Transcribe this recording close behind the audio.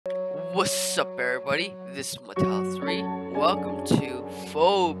What's up, everybody? This is Mattel3. Welcome to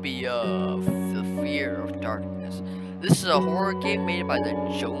Phobia, the Fear of Darkness. This is a horror game made by the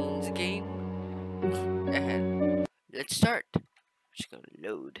Jones game. And let's start. I'm just gonna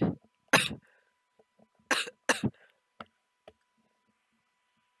load.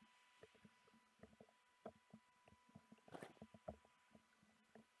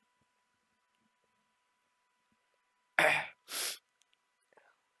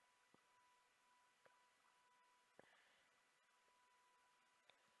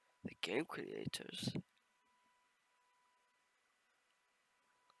 The game creators.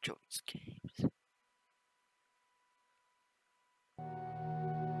 Jones Games.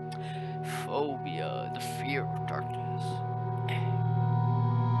 Phobia, the Fear of Darkness.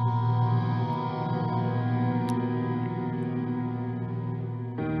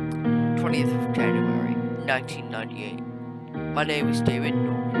 20th of January, 1998. My name is David.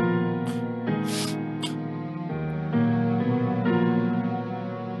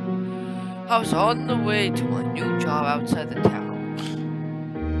 I was on the way to my new job outside the town.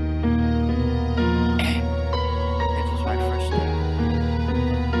 It was my first day.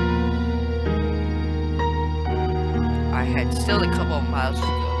 I had still a couple of miles to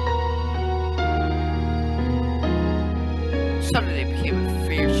go. Suddenly it became a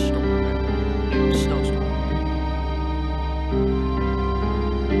fierce storm, a snowstorm.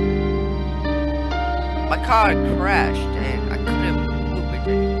 My car crashed and I couldn't move it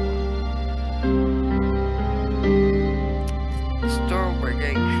anymore. The storm were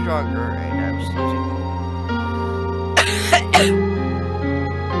getting stronger and I was losing hope.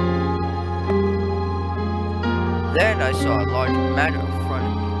 Then I saw a large man in front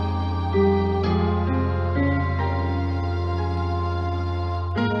of me.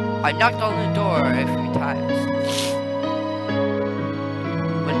 I knocked on the door a few times.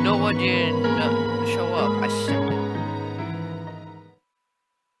 When no one didn't show up, I stepped in.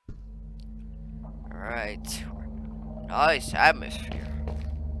 Alright. Nice atmosphere.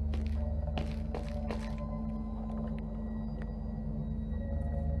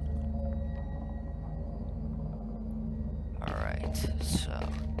 Alright, so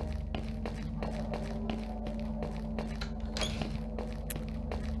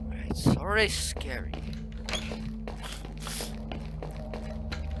it's already scary.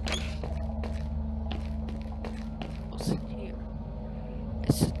 What's in here?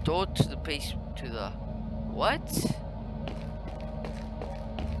 It's the door to the basement, to the... What?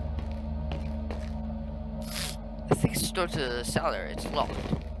 I think it's the door to the cellar. It's locked.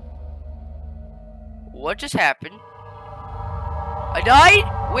 What just happened? I died?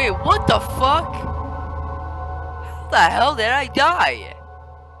 Wait, what the fuck? How the hell did I die?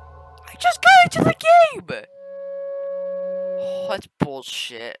 I just got into the game! Oh, that's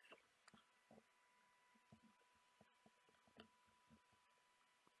bullshit.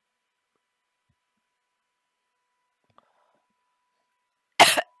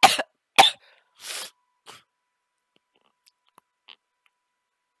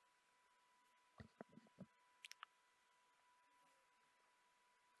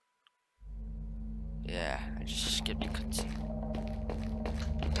 Yeah, I just skipped a cutscene.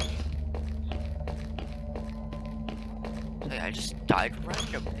 Like, I just died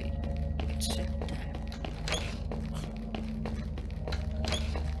randomly. Instant death.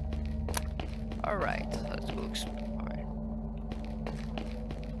 Alright, let's go explore.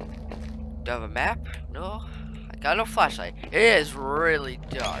 Do I have a map? No. I got no flashlight. It is really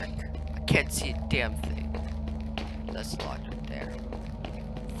dark. I can't see a damn thing. That's locked right there.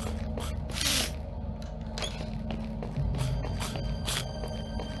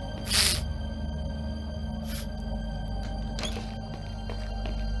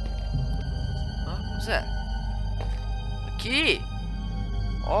 What's that? A key!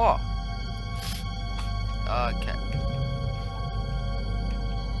 Oh! Okay.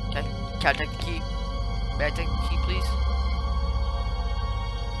 Okay, can I take the key? May I take the key, please?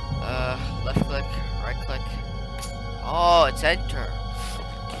 Left click, right click. Oh, it's enter.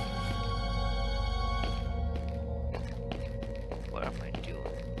 What am I doing?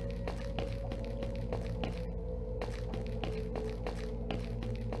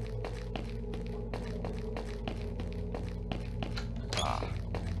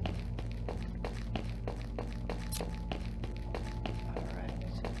 Alright.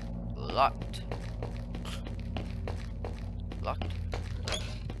 Locked. Locked.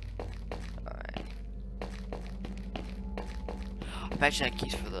 Alright. Imagine that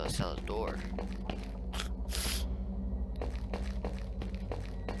key's for the cellar door.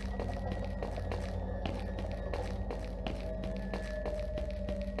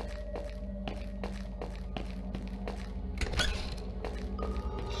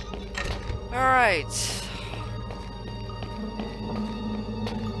 Alright.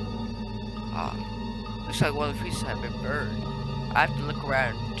 Looks like one of the fuses have been burned. I have to look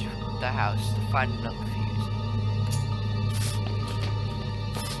around the house to find another fuse.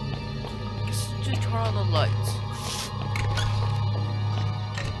 Just turn on the lights.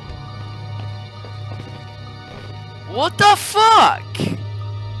 What the fuck?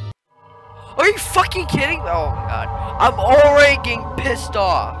 Are you fucking kidding? Oh my god. I'm already getting pissed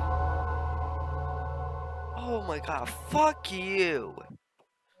off. Oh my god, fuck you.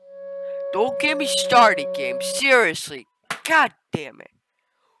 Don't get me started, game. Seriously. God damn it.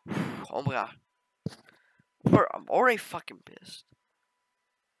 Oh my god. I'm already fucking pissed.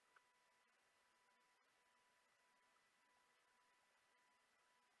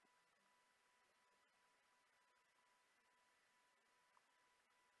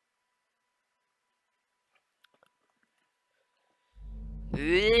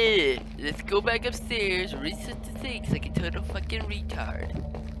 Ugh, let's go back upstairs, reset the things like a total fucking retard.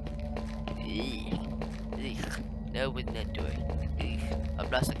 Ugh. Ugh. No, we're not doing it. I'm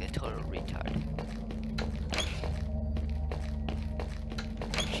not like a total retard.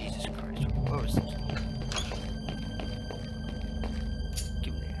 Jesus Christ, where was this?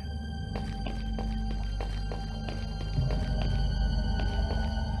 Give me that.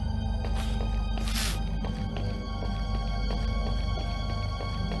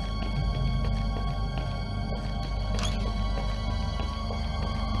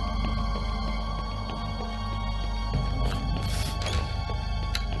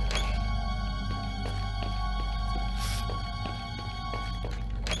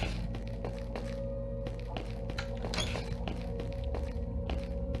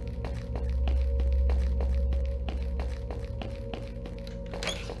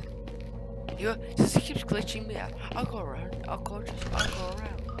 You know, since it keeps glitching me out, I'll go around. I'll go around.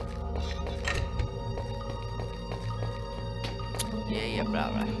 Yeah,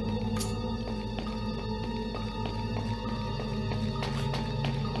 blah, blah.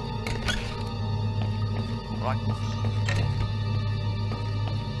 Right.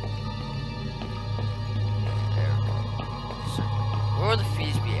 There we go. So, where will the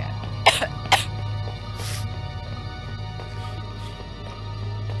fees be at?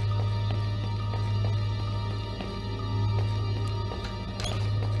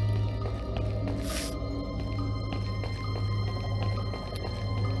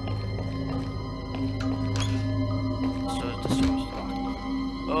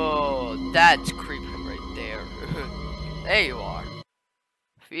 Oh, that's creepy right there. There you are.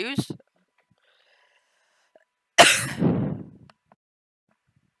 Fuse?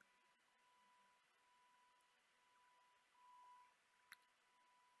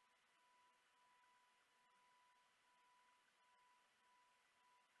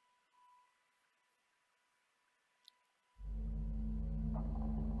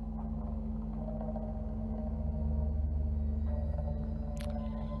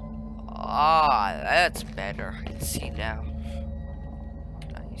 Ah, that's better. I can see now.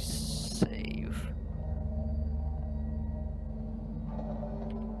 Nice save.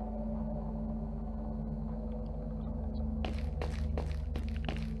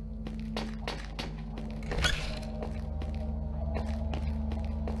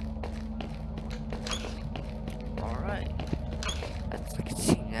 Alright. I can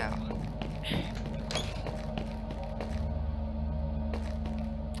see now.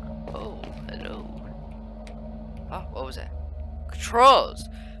 Oh, what was that? Controls!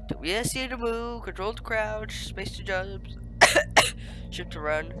 WSD to move, control to crouch, space to jump, shift to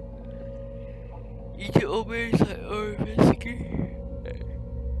run. E to open, or basically.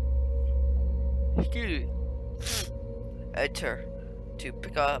 Excuse me. Enter to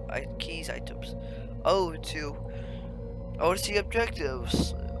pick up keys items. O to see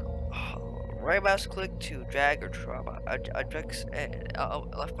objectives. Right mouse click to drag or drop objects, and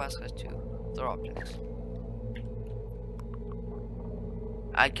left mouse click to throw objects.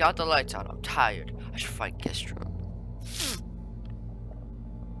 I got the lights on. I'm tired. I should find guest room.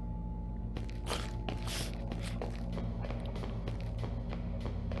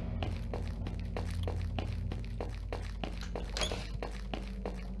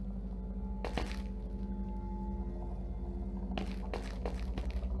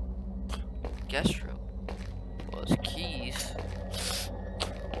 Guest room. Well, there's keys.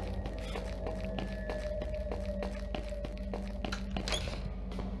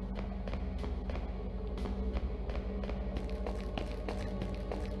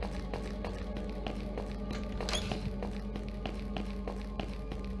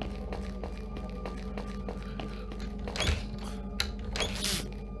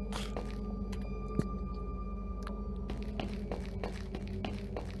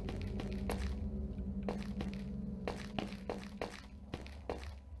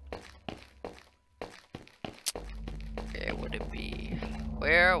 would it be?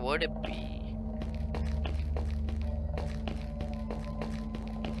 Where would it be?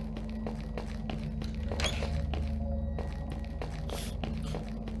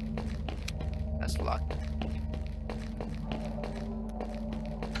 That's locked.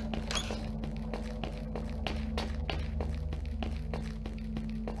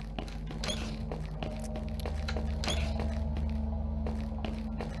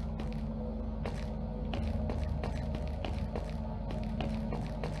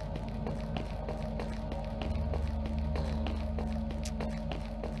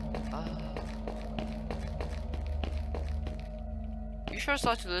 You sure it's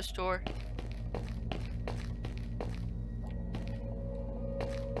locked to this door?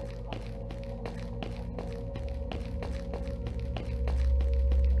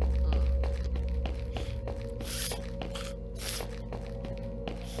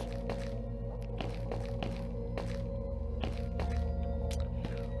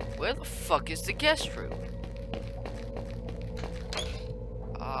 Where the fuck is the guest room?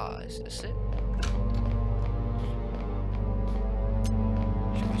 Ah, is this it?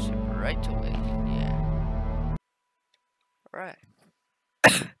 Right to it, yeah. Right.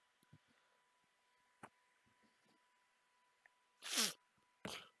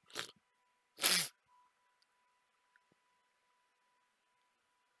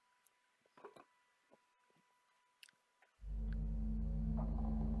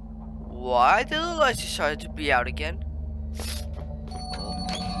 Why did the lights decide to be out again?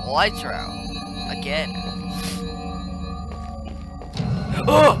 Oh, lights are out again.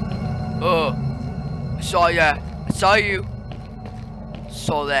 Oh! Oh! I saw ya! I saw you!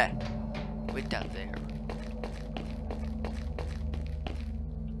 Saw that. Way down there.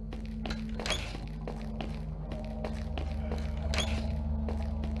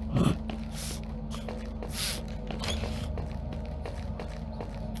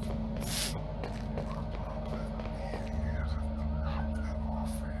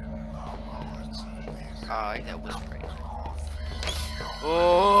 I like that whispering.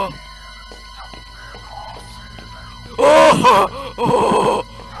 Oh! Oh! Oh!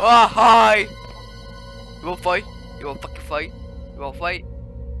 Ah, hi! You wanna fight? You wanna fucking fight? You wanna fight?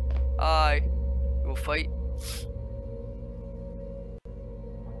 Hi. You wanna fight?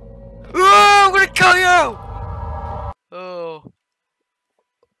 Oh, I'm gonna kill you! Oh.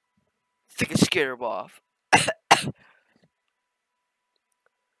 I think I scared him off. I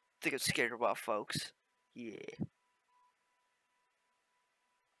think I scared him off, folks. Yeah.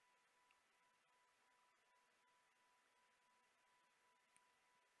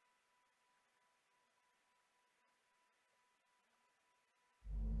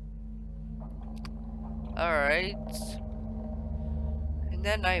 Alright. In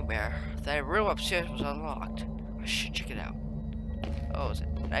that nightmare, that room upstairs was unlocked. I should check it out. Oh, it's a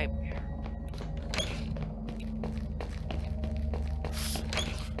nightmare.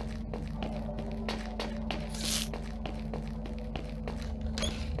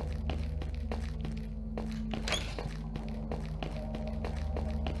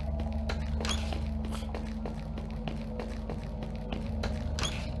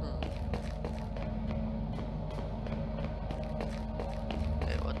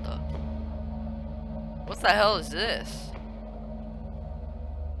 What the hell is this?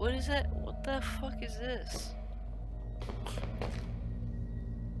 What is that? What the fuck is this?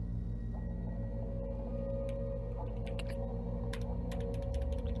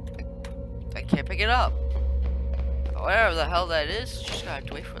 I can't pick it up. Whatever the hell that is, just gotta have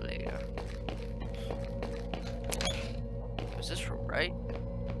to wait for later. Is this room right?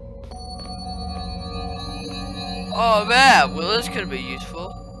 Oh man, well this could be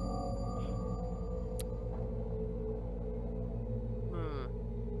useful.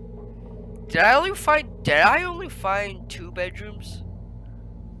 Did I only find 2 bedrooms?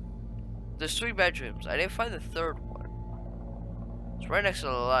 There's 3 bedrooms. I didn't find the 3rd one. It's right next to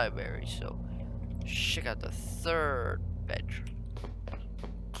the library, so check out the 3rd bedroom.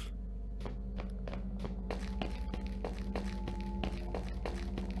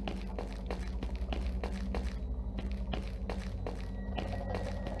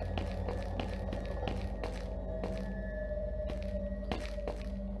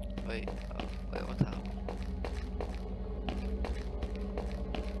 Wait, what the hell?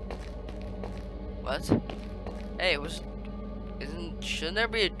 What? Hey, shouldn't there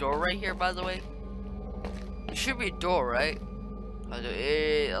be a door right here, by the way? There should be a door, right?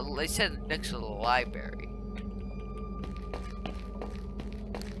 They said next to the library.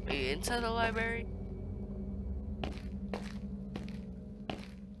 Are you inside the library?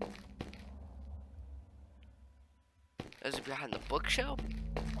 Is it behind the bookshelf?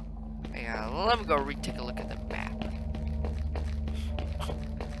 And let me go take a look at the map.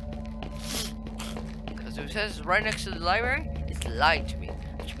 Because if it says right next to the library, it's lying to me.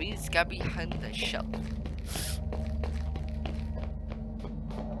 Which means it's gotta be behind the shelf.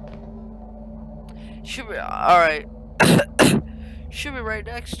 Should be alright. Should be right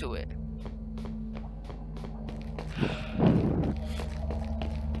next to it.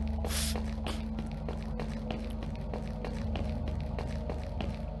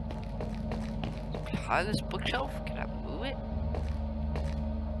 Behind this bookshelf? Can I move it?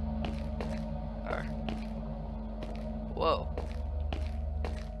 Or whoa.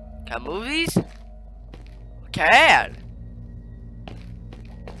 Can I move these? I can!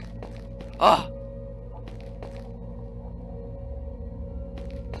 Oh!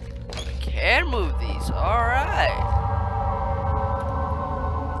 I can move these, alright.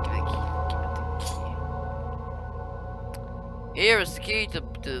 Give me the key. Here's the key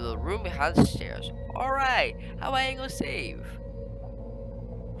to the room behind the stairs. Alright, how am I gonna save?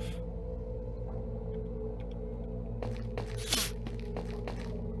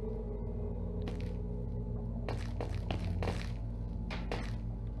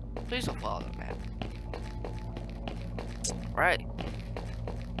 Please don't follow the map. Right.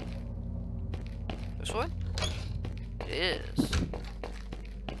 This one? It is.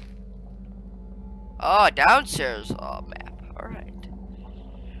 Oh, downstairs. Oh, map. Alright.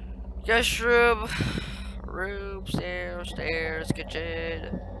 Guest room. Room, stairs,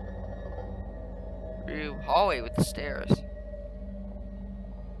 kitchen. Room, hallway with the stairs.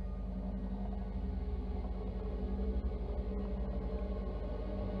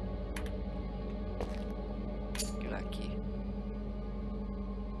 Give that key.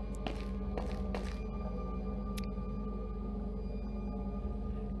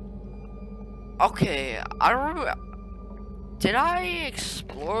 Okay, I don't remember. Did I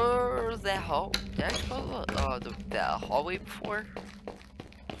explore the hall? Did I explore the hallway before?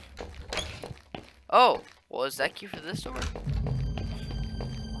 Oh, well, is that key for this door?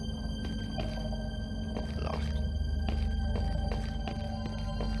 Locked.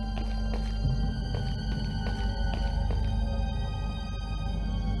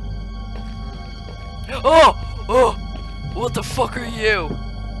 Oh! Oh! What the fuck are you?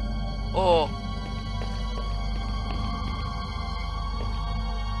 Oh.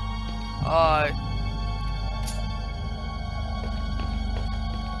 Hi.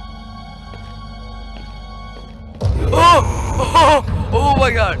 Oh! Oh! Oh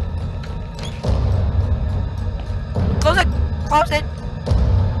my god! Close it! Close it!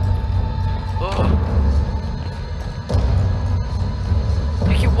 Oh.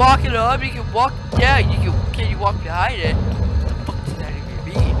 You can walk it up, you can walk, yeah, can you walk behind it? What the fuck does that even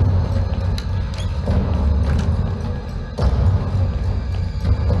mean?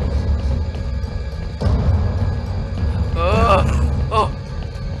 Oh!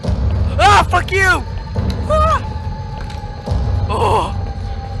 Ah, fuck you! Ah! Oh!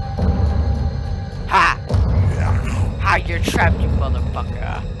 Ha! Ha, you're trapped, you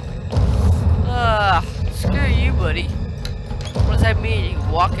motherfucker. Ah, screw you, buddy. What does that mean? You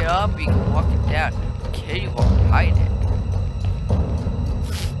can walk it up, you can walk it down. Can you walk behind it?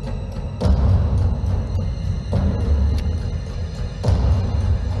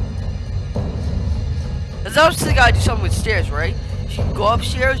 That's obviously gotta do something with stairs, right? You can go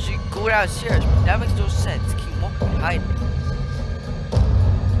upstairs, you can go downstairs, but that makes no sense. Can you walk behind it?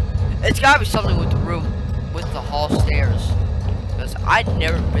 It's gotta be something with the room, with the hall stairs. Because I'd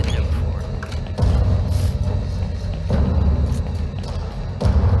never been there before.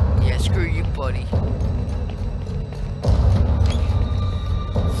 Yeah, screw you, buddy.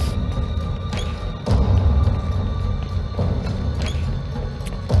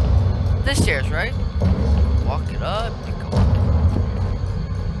 This stairs, right? Walk it up, you go up.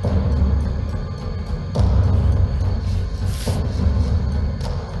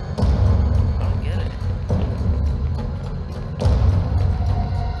 I don't get it.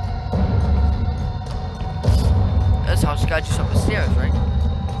 That's how she got you up the stairs, right?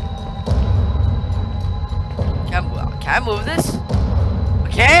 Can I move this? I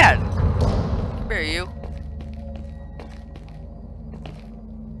can! Come here, you.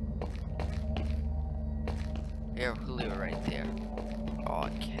 Here, we'll leave it right there.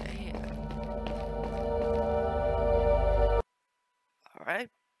 Okay. Alright.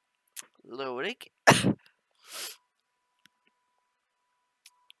 Loading.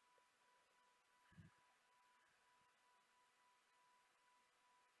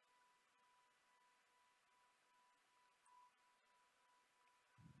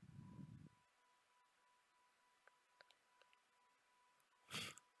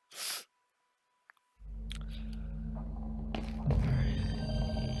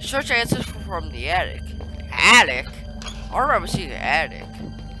 Search answers from the attic. Attic? I remember seeing an attic.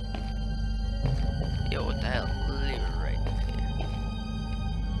 Yo, what the hell? Leave it right there.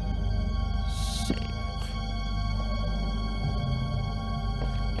 Save.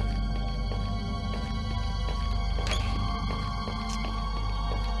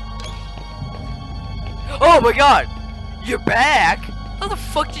 Oh my god! You're back? How the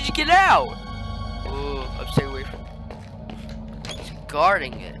fuck did you get out? Oh, I'm staying away from it. He's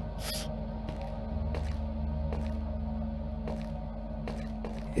guarding it.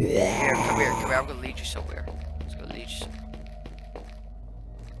 Here, come here, I'm gonna lead you somewhere. Let's go lead you somewhere.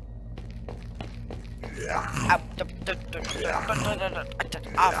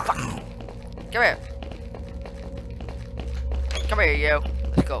 Oh, fuck. Come here. Come here, yo.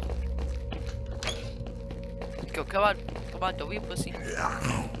 Let's go. Let's go, come on, don't be a pussy.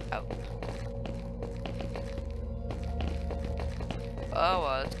 Out.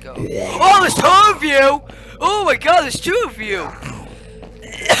 Oh, let's go. Oh, there's 2 of you! Oh my god, there's 2 of you!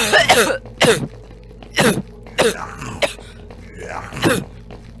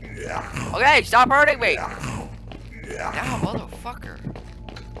 Okay, stop hurting me! Now, motherfucker.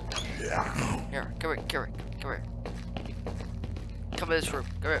 Here, come here. Come in this room,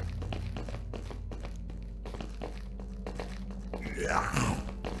 come here.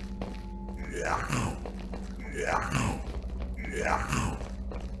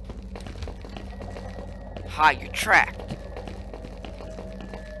 Hi, you're trapped.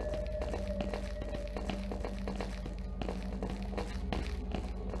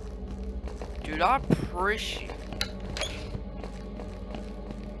 Dude, I appreciate it.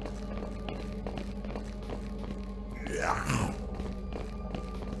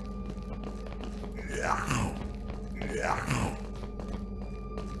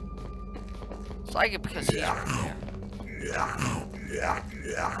 It's like it because he's right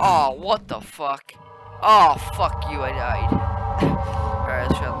there. Oh, what the fuck? Oh, fuck you, I died. Alright,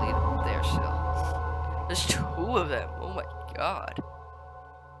 let's try to lead him there still. There's 2 of them. Oh my god.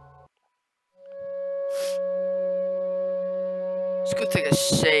 It's a good thing I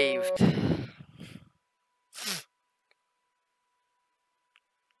saved.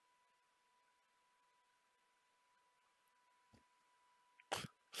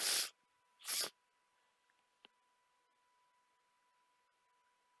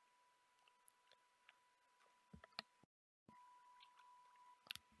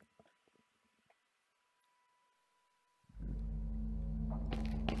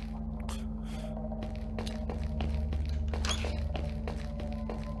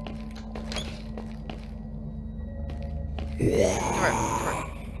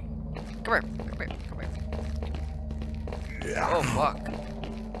 Come here. Oh, fuck.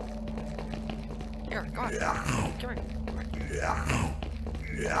 Here, come on. Come here.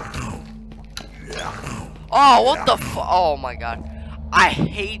 Oh, what the fuck? Oh my god. I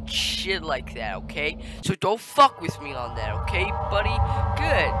hate shit like that, okay? So don't fuck with me on that, okay, buddy?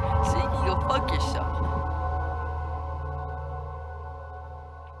 Good. So you can go fuck yourself.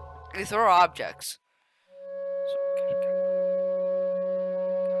 You throw objects.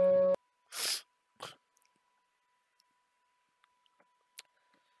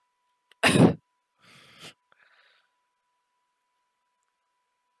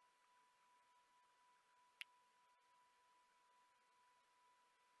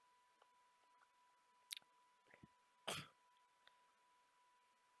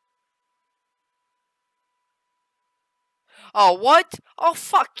 Oh, what? Oh,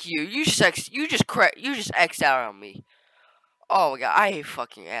 fuck you. You just X'd out on me. Oh my god, I hate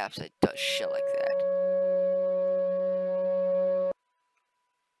fucking apps that does shit like that.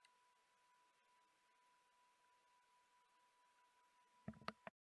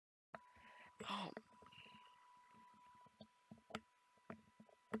 Oh.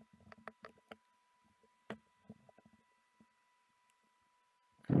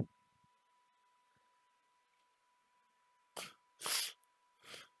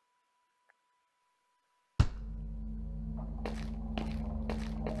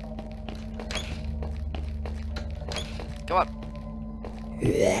 Come on.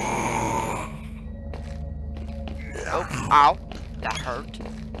 Oh, ow. That hurt.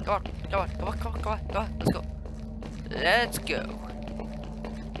 Come on. Let's go. Let's go.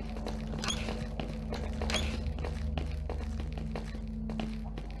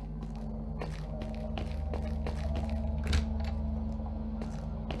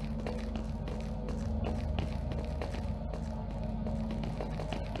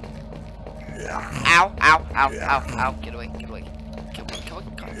 Ow. Get away. Come on.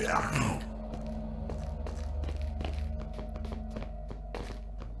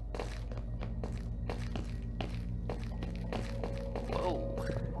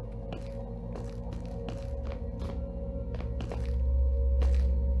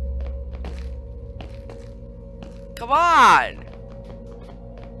 Come on!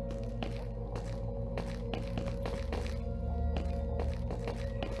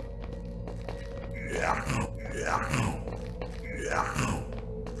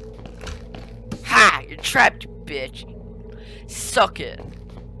 Ha! You're trapped, you bitch. Suck it.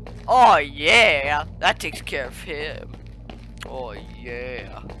 Oh yeah! That takes care of him. Oh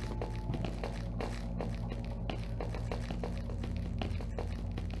yeah.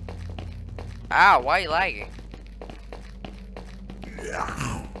 Ow, why are you lagging?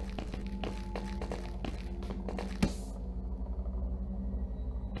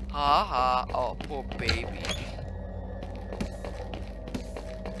 Ha ha, oh poor baby.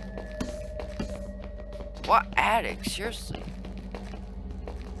 What addict? Seriously?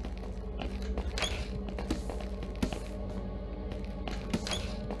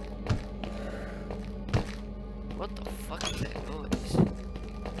 What the fuck is that noise?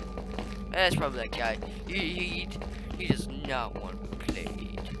 That's probably that guy. He does not want to be played.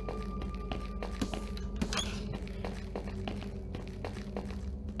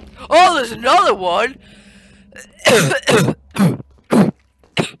 Oh, there's another one!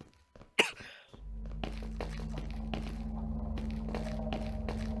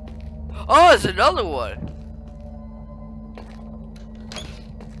 Oh, there's another one!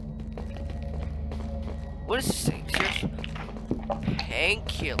 What is this thing?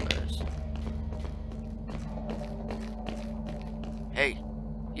 Painkillers. Hey,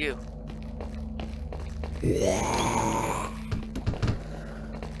 you.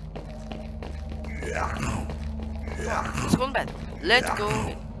 Let's go in bed. Let's go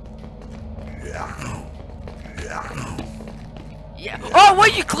in. Yeah. Oh,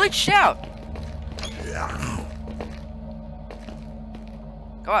 wait, you glitched out.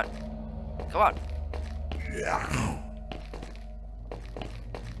 Come on. Come on.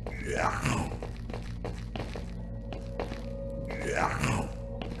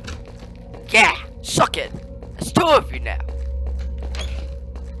 Yeah, suck it. There's two of you now.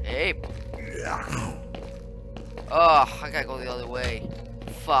 Hey. Oh, I gotta go the other way.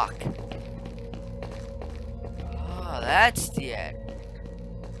 Fuck. Oh, that's the end.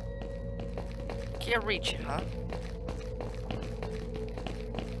 Can't reach it, huh?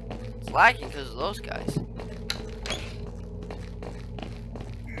 It's lagging because of those guys.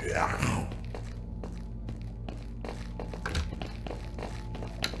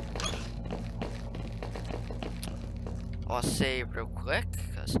 I'll save real quick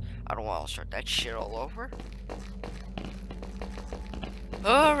because I don't want to start that shit all over.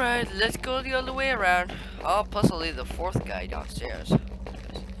 Alright, let's go the other way around. Oh, plus I'll leave the fourth guy downstairs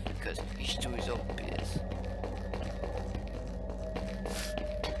because he should do his own biz.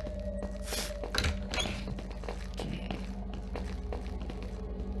 Okay.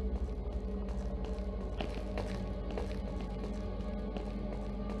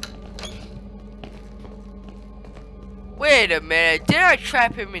 Wait a minute, did I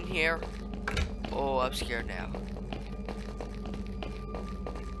trap him in here? Oh, I'm scared now.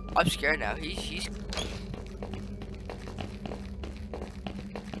 I'm scared now. He's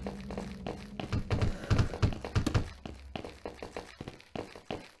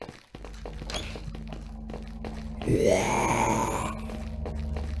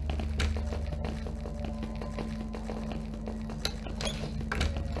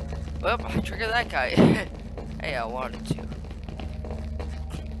well, I triggered that guy. Hey, I wanted to.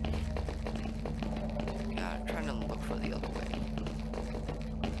 God, I'm trying to look for the other way.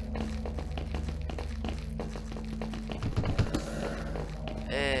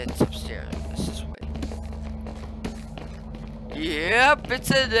 It's upstairs. This way. Yep, it's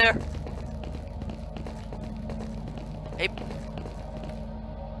in there. Hey.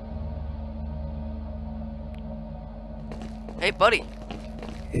 Hey, buddy.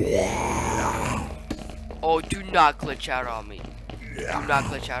 Oh, do not glitch out on me. Do not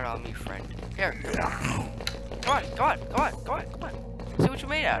glitch out on me, friend. Here. Come on, come on, come on, come on, come on. See what you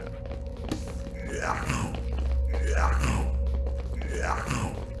made out of.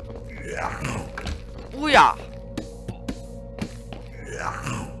 Booyah!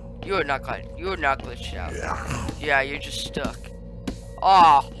 You're not glitched out. Yeah, you're just stuck.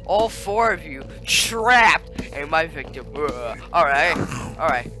 Ah, oh, all four of you trapped and my victim. Alright,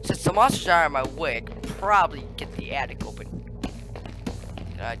 alright. Since the monsters are in my way, I could probably get the attic open.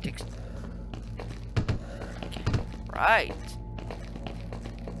 Can I take... Okay. Right.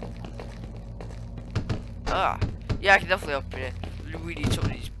 Ah, yeah, I can definitely open it. We need some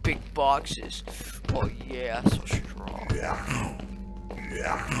of these big boxes. Oh yeah, so strong. Oh yeah.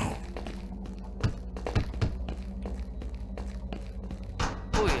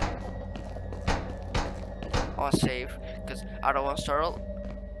 want to save because I don't want to start.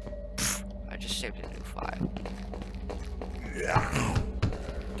 I just saved a new file.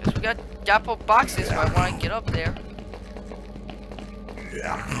 Because we got apple boxes, so I want to get up there.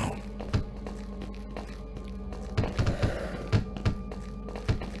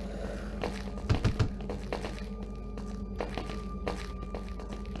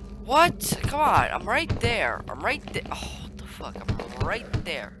 What? Come on, I'm right there. I'm right there. Oh, what the fuck? I'm right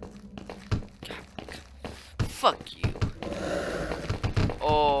there. God. Fuck you.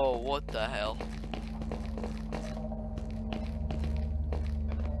 Oh, what the hell?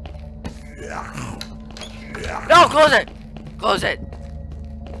 No, close it! Close it!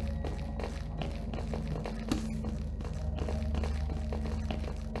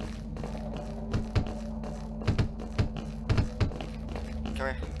 Come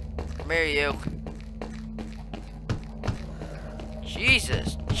here. Come here, you.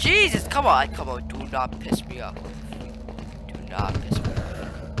 Jesus. Jesus, come on. Come on, do not piss me off. Do not piss me off.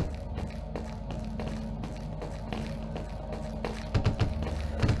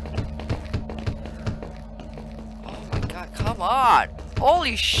 Come on!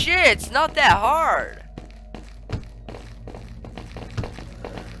 Holy shit, it's not that hard!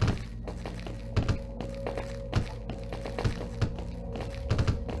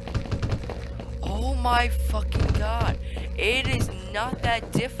 Oh my fucking god. It is not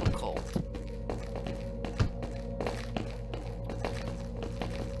that difficult.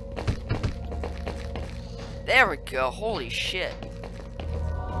 There we go, holy shit.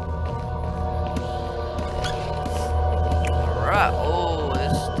 Alright, oh,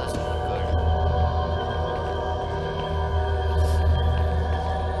 this doesn't look good.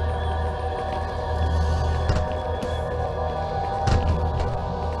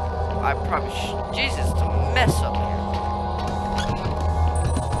 I probably Jesus, it's a mess up here.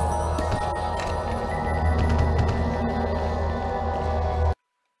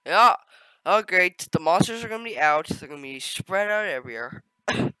 Yeah, oh great, the monsters are gonna be out, they're gonna be spread out everywhere.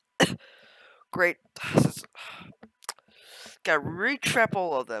 Great. Gotta re-trap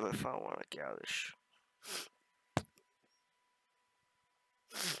all of them if I want to get out of this.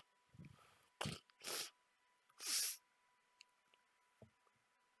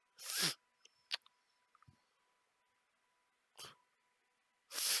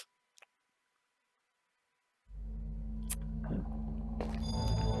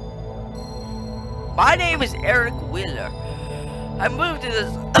 My name is Eric Wheeler. I moved to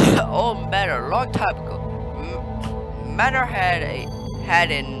this old manor a long time ago. Manor had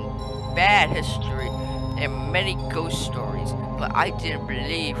an bad history and many ghost stories, but I didn't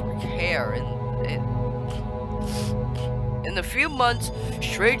believe or care in the few months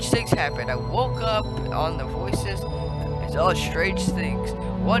strange things happened. I woke up on the voices and saw strange things.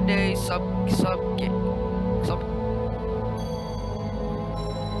 One day some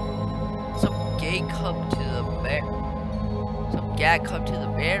gay come to the manor. Some guy come to the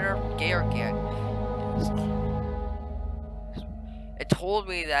manor, gay or gang. It told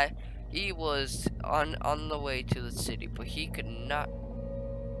me that he was on the way to the city, but he could not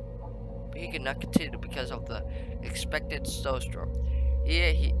continue because of the expected snowstorm.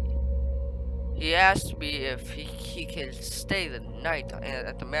 He asked me if he could stay the night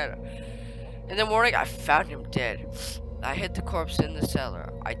at the manor. In the morning, I found him dead. I hid the corpse in the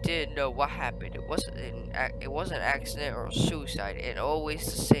cellar. I didn't know what happened. It wasn't an accident or suicide, and always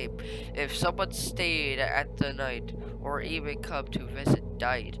the same. If someone stayed at the night or even come to visit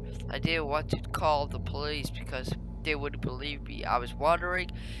died, I didn't want to call the police because they wouldn't believe me. I was wondering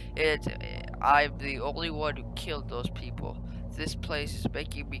if I'm the only one who killed those people. This place is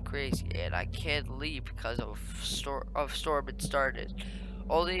making me crazy, and I can't leave because of storm it started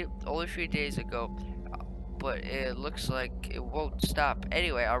only a few days ago. But it looks like it won't stop.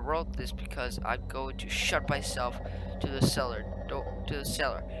 Anyway, I wrote this because I'm going to shut myself to the cellar.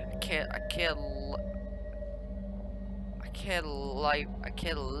 I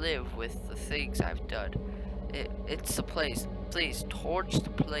can't live with the things I've done. It's the place. Please torch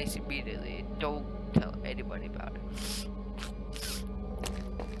the place immediately. Don't tell anybody about it.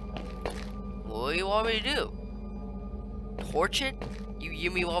 What do you want me to do? Torch it?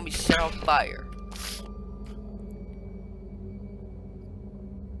 You mean want me to set on fire?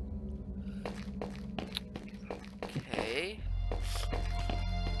 Okay.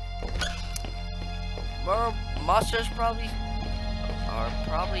 More monsters are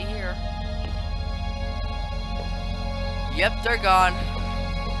probably here. Yep, they're gone.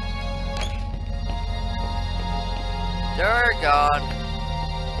 They're gone.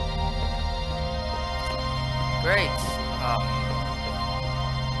 Great.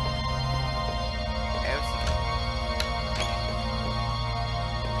 Everything.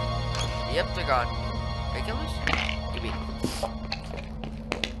 Yep, they're gone. Regulars? Give me.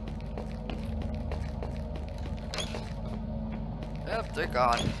 Yep, they're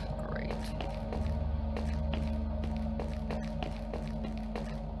gone. Great.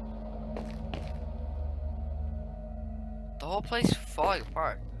 The whole place is falling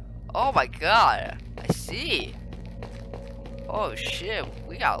apart. Oh my god. I see. Oh shit.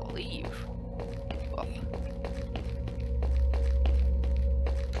 We gotta leave. Oh.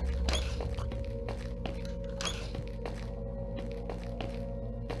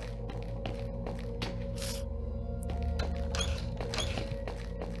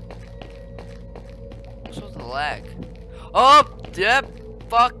 Lag. Oh, yep.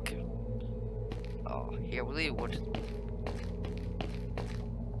 Fuck. Oh, here we leave. What?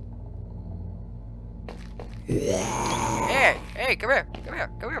 Hey, come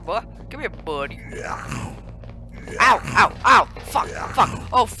here, boy. Come here, buddy. Ow, fuck.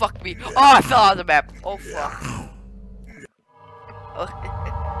 Oh, fuck me. Oh, I fell out of the map. Oh, fuck. Oh,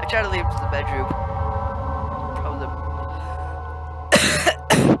 I tried to leave to the bedroom.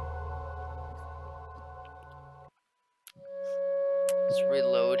 Let's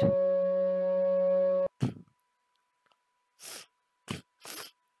reload.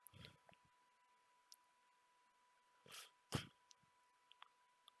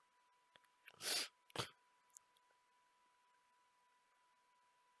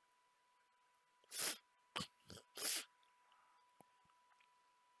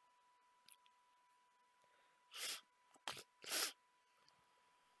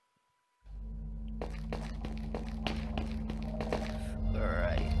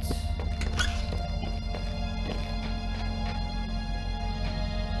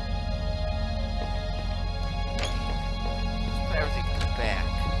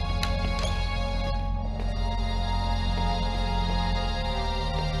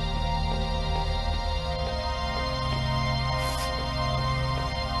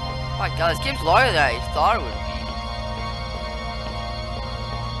 Oh my god, this game's longer than I thought it would be.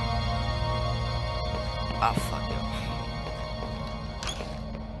 Ah, fuck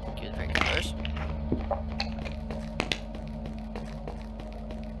it. Get the regulars.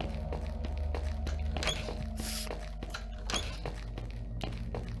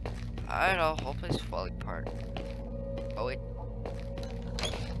 I don't know, whole place is falling apart. Oh wait.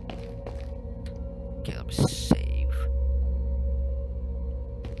 Okay, let me save.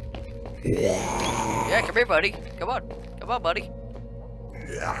 Yeah, come here, buddy. Come on, buddy.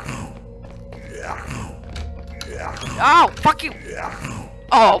 Oh, fuck you!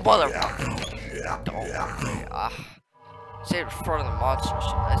 Oh, motherfucker! Oh, stay in front of the monster,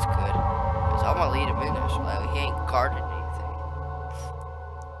 so that's good. Cause I'm gonna lead him in there, so that he ain't guarding anything.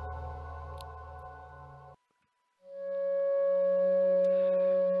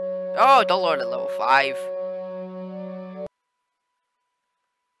 Oh, don't load at level 5.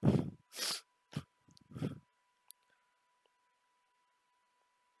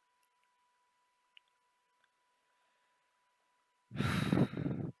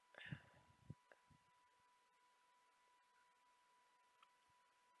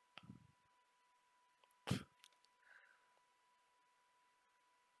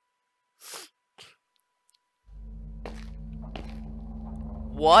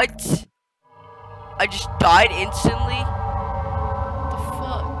 What? I just died instantly? What the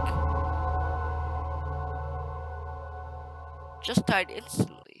fuck? Just died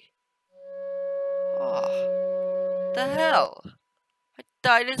instantly. Oh, the hell? I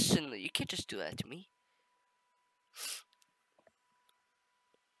died instantly. You can't just do that to me.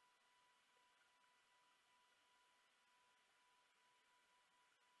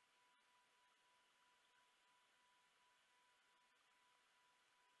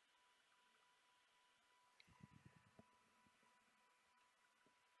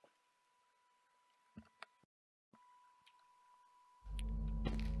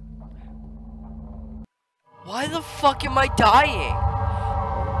 Why the fuck am I dying?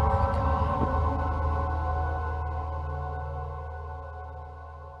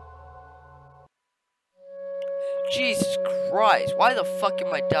 Jesus Christ, why the fuck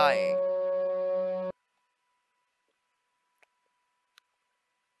am I dying?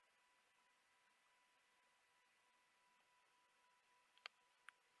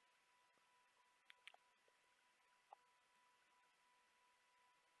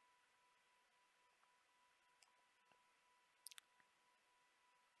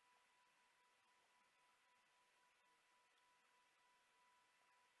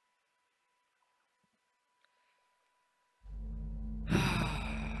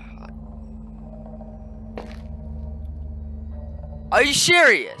 Are you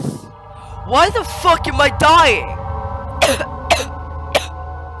serious? Why the fuck am I dying?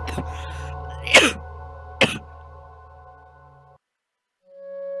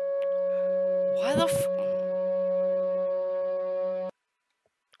 Why the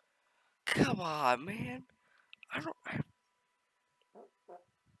Come on, man. I don't...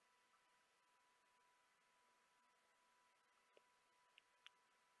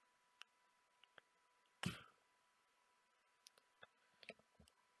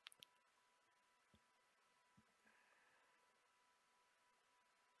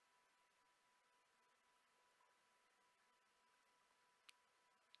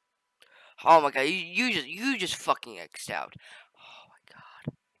 Oh my god, you just fucking X'd out. Oh my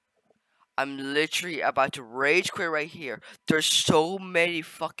god. I'm literally about to rage quit right here. There's so many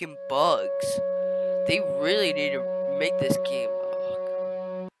fucking bugs. They really need to make this game.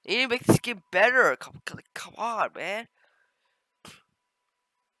 They need to make this game better. Come on, man.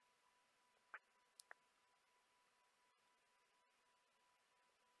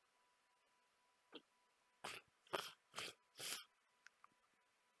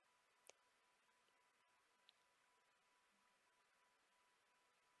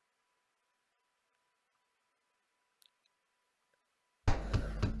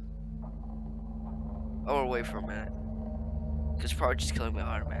 I'm gonna wait for a minute. Because it's probably just killing me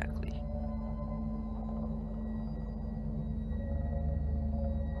automatically.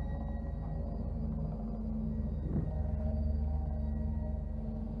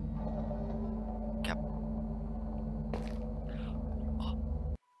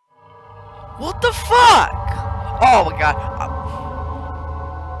 What the fuck? Oh my god.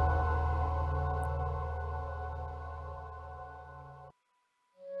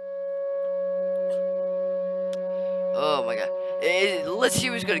 Oh my god. Let's see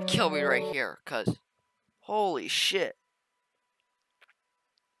who's gonna kill me right here, cause holy shit.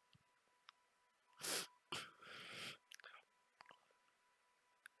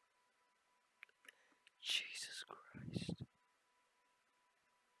 Jesus Christ.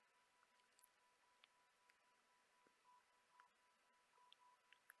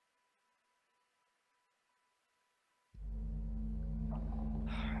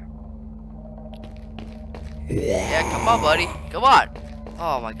 Yeah, come on, buddy. Come on.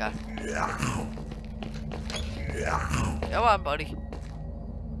 Oh my god. Come on, buddy.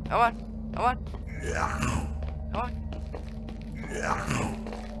 Come on. Come on. Come on.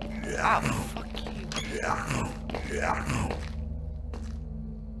 Ah, fuck you.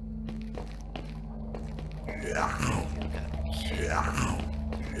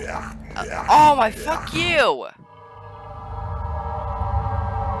 Oh my, fuck you.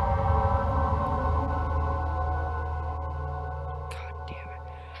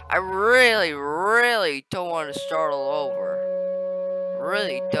 I really don't want to start all over.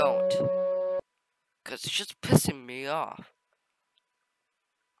 Really don't. Because it's just pissing me off.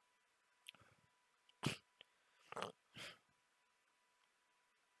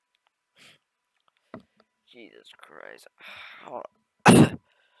 Jesus Christ. I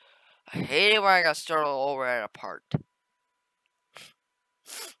hate it when I got started all over at a part.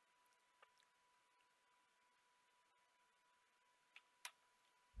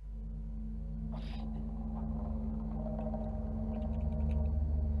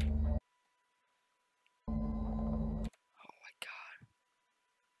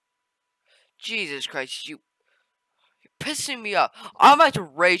 Jesus Christ, you're pissing me off. I'm about to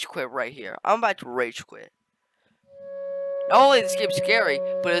rage quit right here. I'm about to rage quit. Not only is this game scary,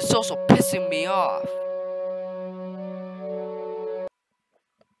 but it's also pissing me off.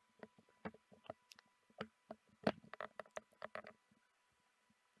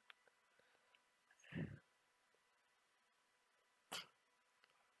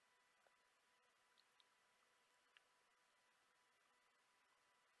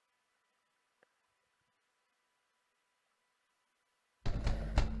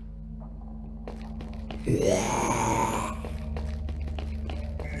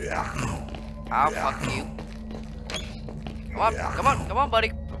 Ah, fuck you. Come on, buddy.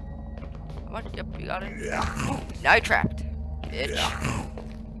 Come on, yep, you got it. Now you're trapped, bitch.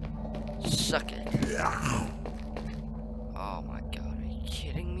 Suck it. Oh my god, are you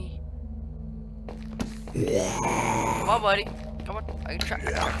kidding me? Come on, buddy. Come on, I can trap.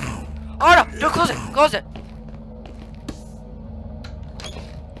 Oh no, don't close it, close it.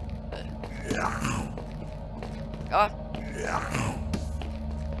 Come on.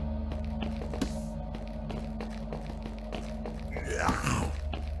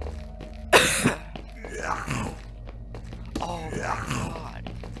 Oh my god.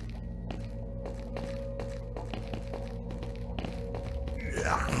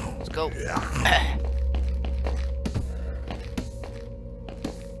 Let's go. go.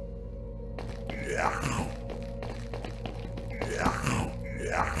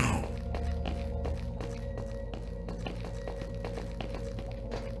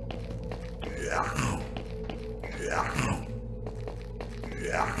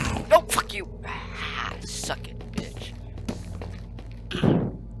 No, fuck you. Suck it, bitch.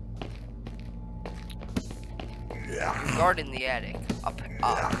 Guard in the attic. Up.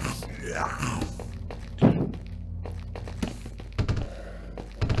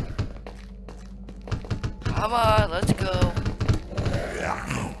 Come on, let's go.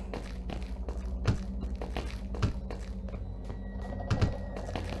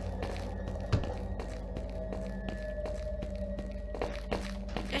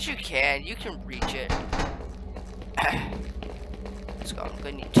 Yes, you can. You can reach it. Let's go. I'm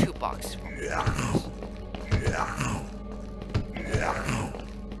gonna need 2 boxes.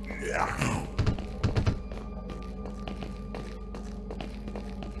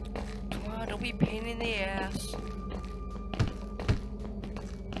 Come on, don't be a pain in the ass.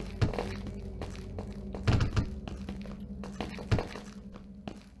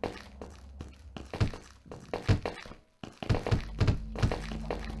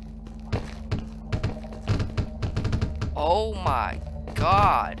 Oh my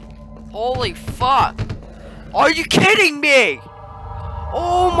god. Holy fuck. Are you kidding me?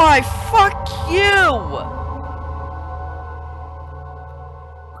 Oh my fuck you.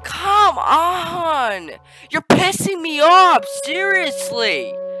 Come on. You're pissing me off.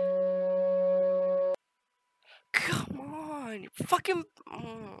 Seriously. Come on. You fucking...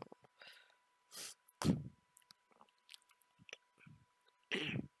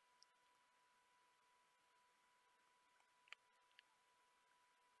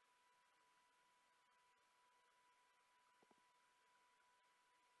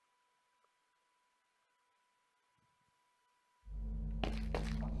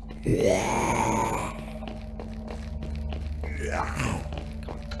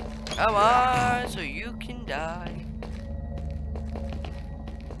 Come on, so you can die.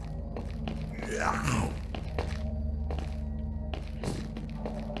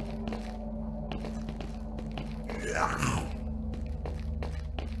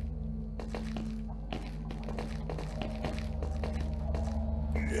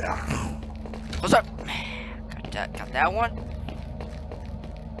 What's up? Got that one.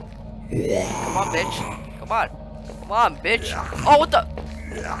 Come on, bitch. Come on. Come on, bitch. Oh, what the?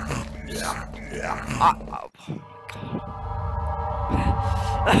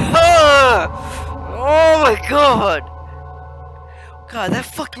 Oh my god. God, that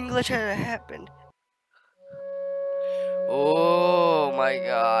fucking glitch had happened. Oh my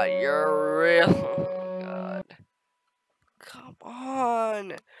god, you're real. Oh my god. Come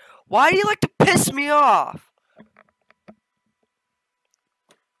on. Why do you like to piss me off?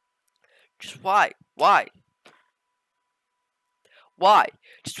 Just why? Why? Why?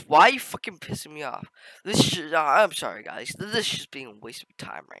 Just why are you fucking pissing me off? This should, I'm sorry guys. This is just being a waste of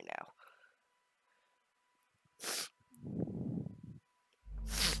time right now.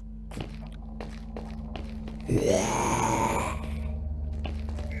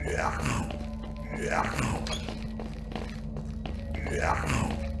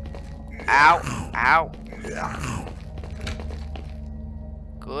 Ow. Ow.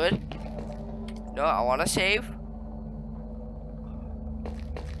 Good. No, I want to save.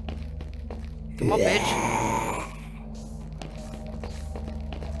 Come on, bitch.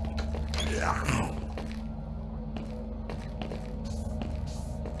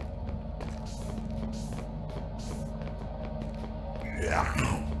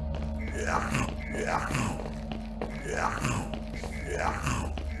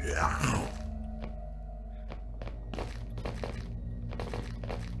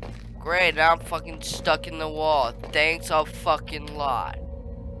 Great, now I'm fucking stuck in the wall. Thanks a fucking lot.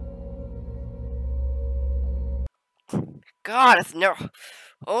 God, it's never...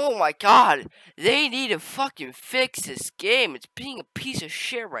 Oh my god. They need to fucking fix this game. It's being a piece of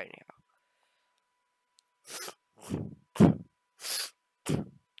shit right now.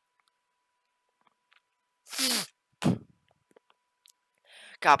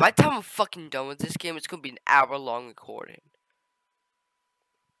 God, by the time I'm fucking done with this game, it's gonna be an hour-long recording.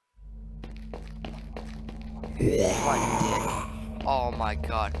 Oh my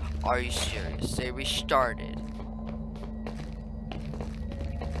god. Are you serious? They restarted.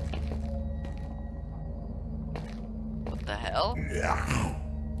 What the hell?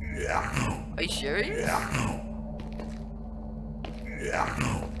 Are you serious?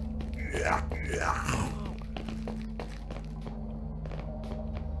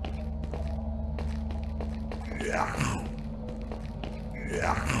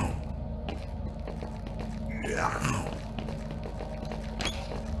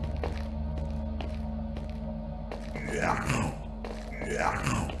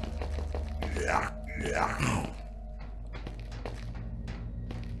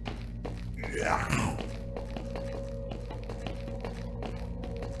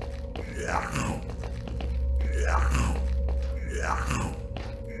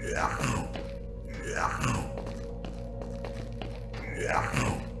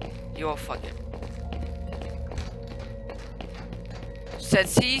 You won't fuck it.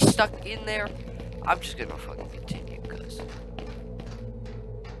 Since he's stuck in there, I'm just gonna fucking continue, cause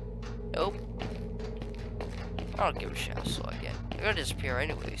nope. I don't give a shit how slow I get. They're gonna disappear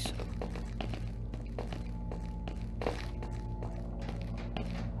anyway, so.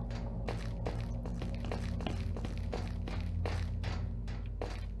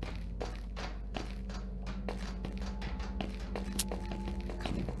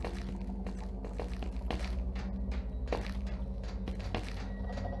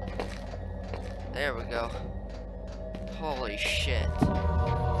 There we go. Holy shit. Come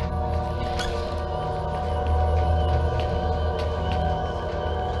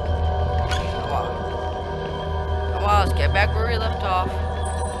on. Come on, let's get back where we left off.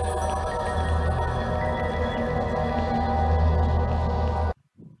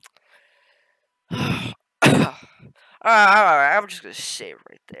 Alright, I'm just gonna save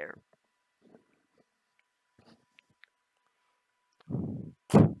right there.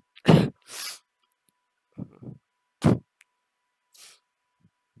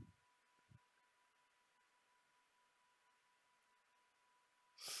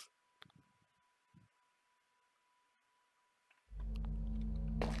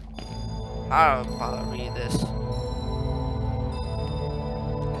 I don't bother reading this.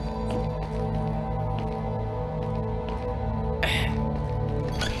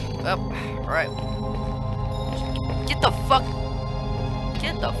 Alright. Get the fuck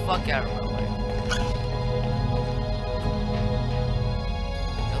out of my way.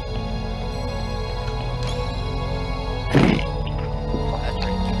 That's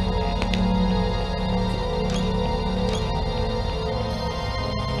pretty cute.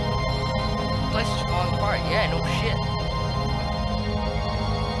 Place is falling apart. Yeah, no shit.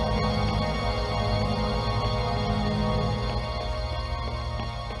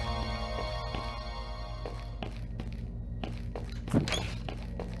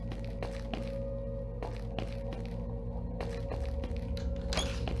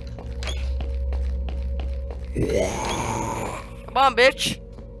 Come on, bitch.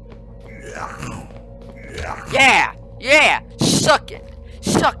 Yeah, yeah. Suck it.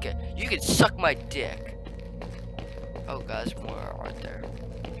 Suck it. You can suck my dick. Oh god, there's more right there.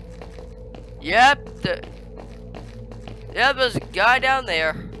 Yep, there's a guy down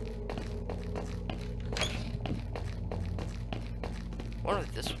there. What is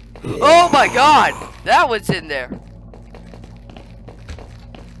this one? Oh my god! That one's in there.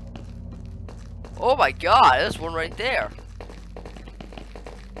 Oh my god, there's one right there.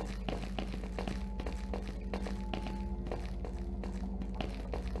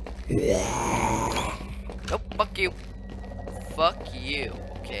 Nope, fuck you. Fuck you,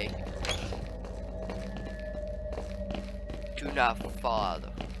 okay? Do not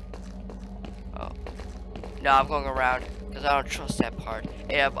bother. Oh. No, I'm going around, because I don't trust that part.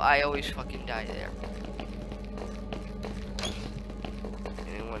 And I always fucking die there.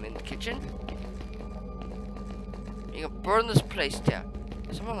 Anyone in the kitchen? You can burn this place down.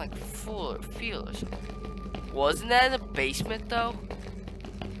 Someone like full or feel or something. Wasn't that in the basement though?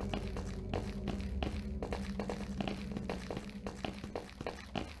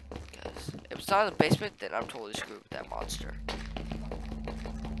 Because if it's not in the basement, then I'm totally screwed with that monster.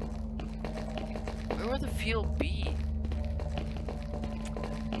 Where would the field be?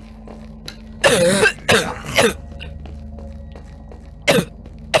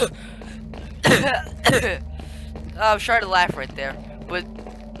 I was trying to laugh right there, but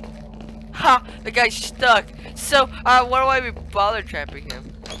ha, the guy's stuck. So, why do I even bother trapping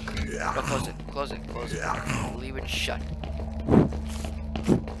him? No, close it, close it, close it. Leave it shut.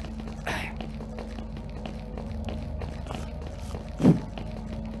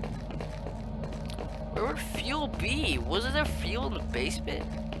 Where would fuel be? Wasn't there fuel in the basement?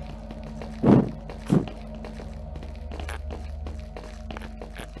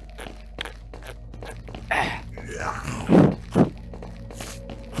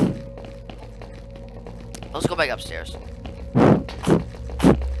 Let's go back upstairs.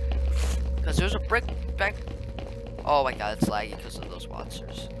 Because there's a brick back. Oh my god, it's laggy because of those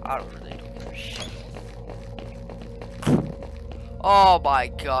monsters. I don't give a shit. Oh my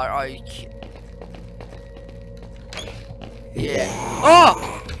god, are you kidding? Yeah.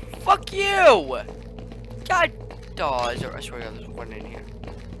 Oh! Fuck you! God. Oh, I swear to God, there's one in here.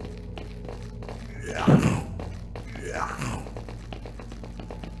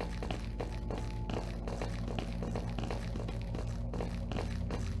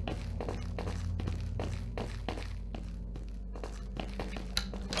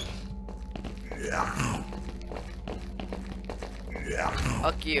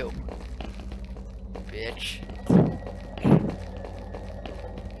 Fuck you, bitch.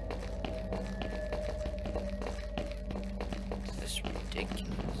 This is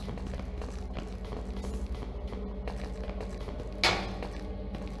ridiculous.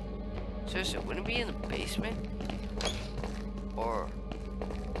 Seriously, wouldn't it be in the basement? Or...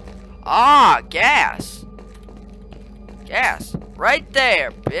 Ah, gas! Gas. Right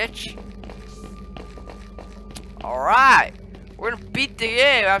there, bitch. Alright. We're gonna beat the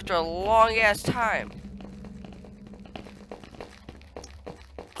game after a long ass time.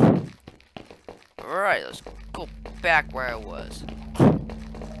 Alright, let's go back where I was.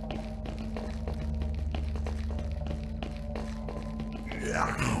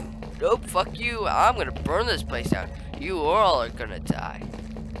 Nope, fuck you. I'm gonna burn this place down. You all are gonna die.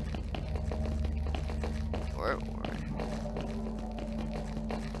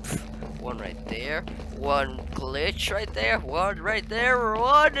 One right there. One glitch right there. One right there.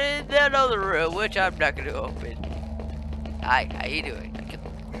 One in that other room, which I'm not gonna open. Hi, how you doing? I can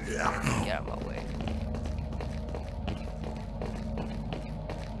get out of my way.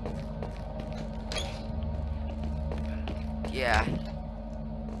 Yeah.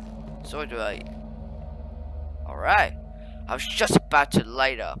 So do I. Alright. I was just about to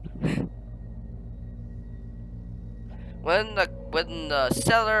light up. When the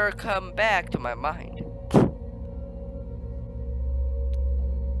cellar come back to my mind.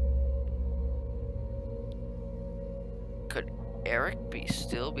 Could Eric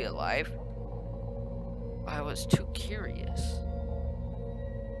still be alive? I was too curious.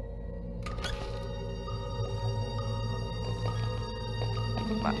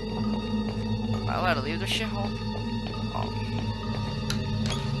 Am I allowed to leave the shithole? Oh.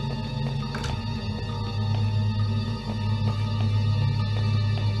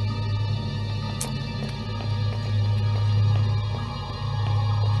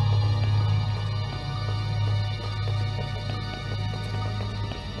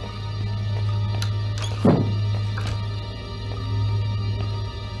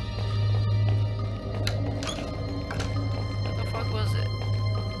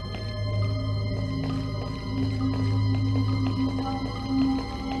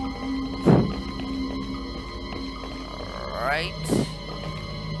 Right.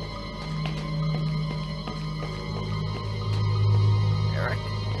 Eric.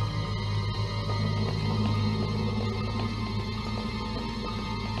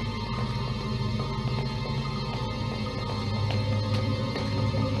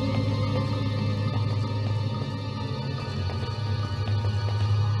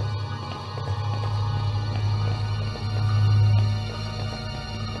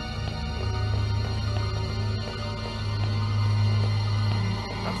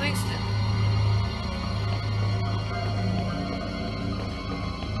 Nothing's the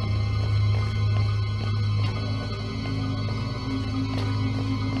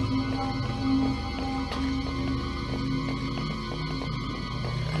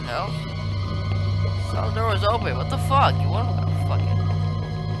hell? Cell door was open. What the fuck? You want to fucking...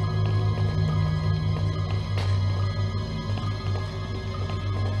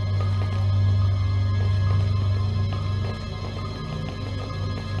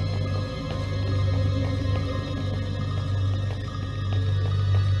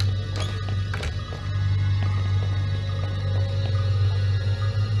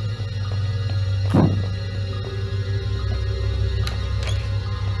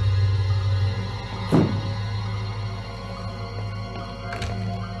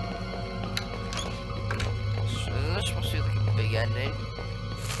 Ending.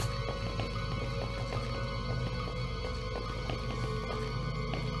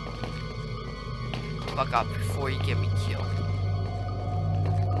 Fuck up before you get me killed.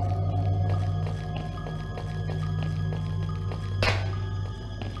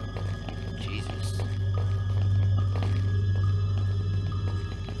 Jesus.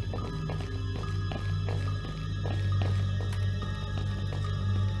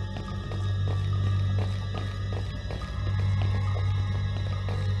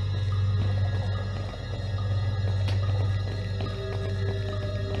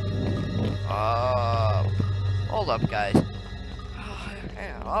 Hold up, guys.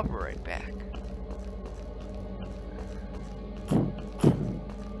 I'll be right back.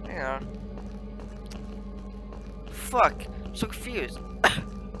 Hang on. Fuck, I'm so confused.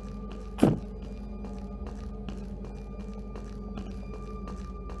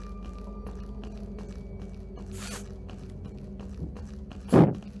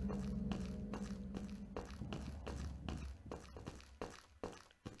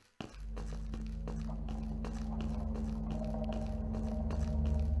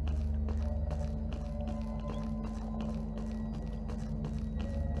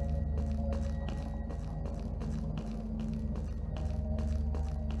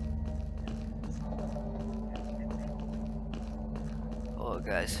 Oh,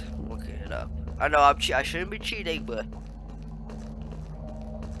 guys, I'm looking it up. I know I shouldn't be cheating, but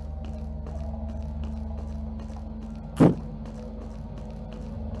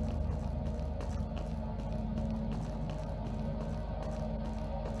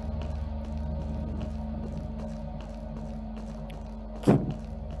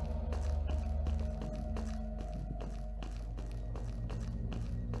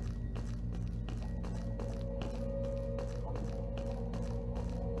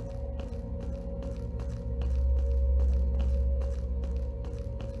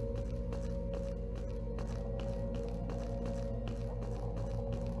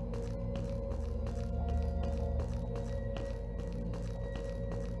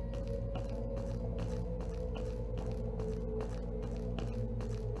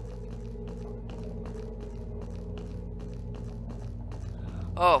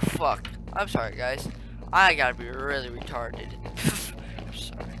oh fuck. I'm sorry, guys. I gotta be really retarded. I'm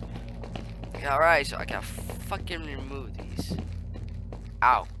sorry. Alright, so I gotta fucking remove these.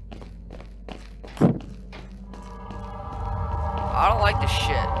 Ow. I don't like this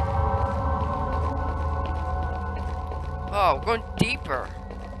shit. Oh, we're going deeper.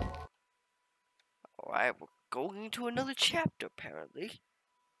 Alright, we're going to another chapter, apparently.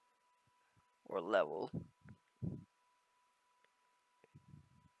 Or level.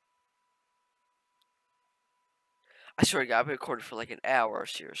 I swear to God, I've been recording for like an hour,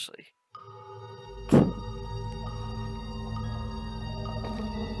 seriously. I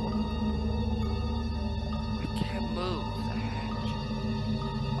can't move the hatch.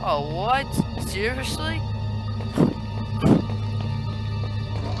 Oh, what? Seriously?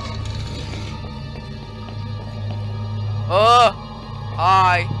 Oh!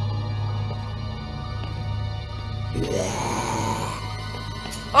 Hi!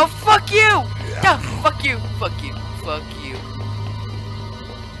 Oh, fuck you! No, fuck you! Fuck you! Fuck you!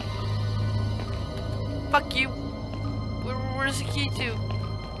 Fuck you! Where's the key to?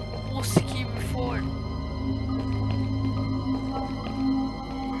 What's the key before?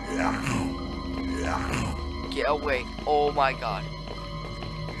 Get away! Oh my God!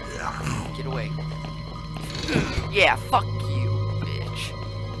 Get away! Yeah, fuck you, bitch!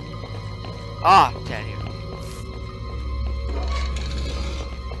 Ah, down here.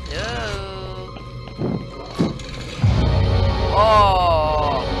 No.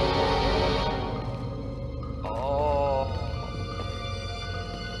 Oh. Oh.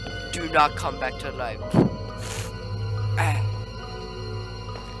 Do not come back to life. Ah.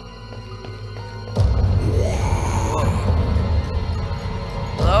 Whoa.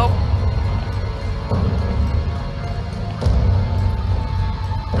 Hello?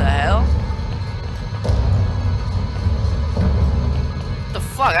 The hell? What the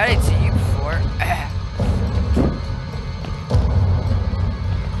fuck? I didn't see you before.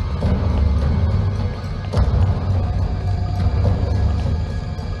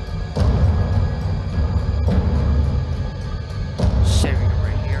 Sitting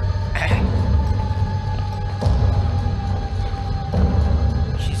right here.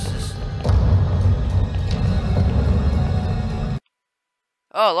 Jesus.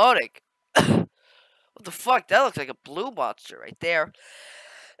 Oh, loading. What the fuck? That looks like a blue monster right there.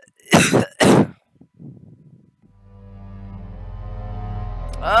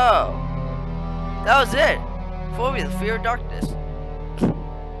 Oh, that was it. Phobia, the fear of darkness.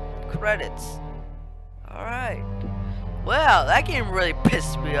 Credits. Alright. Well, that game really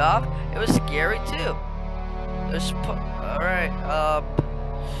pissed me off. It was scary too. Alright,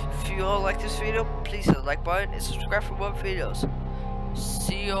 if you all like this video, please hit the like button and subscribe for more videos.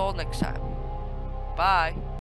 See you all next time. Bye.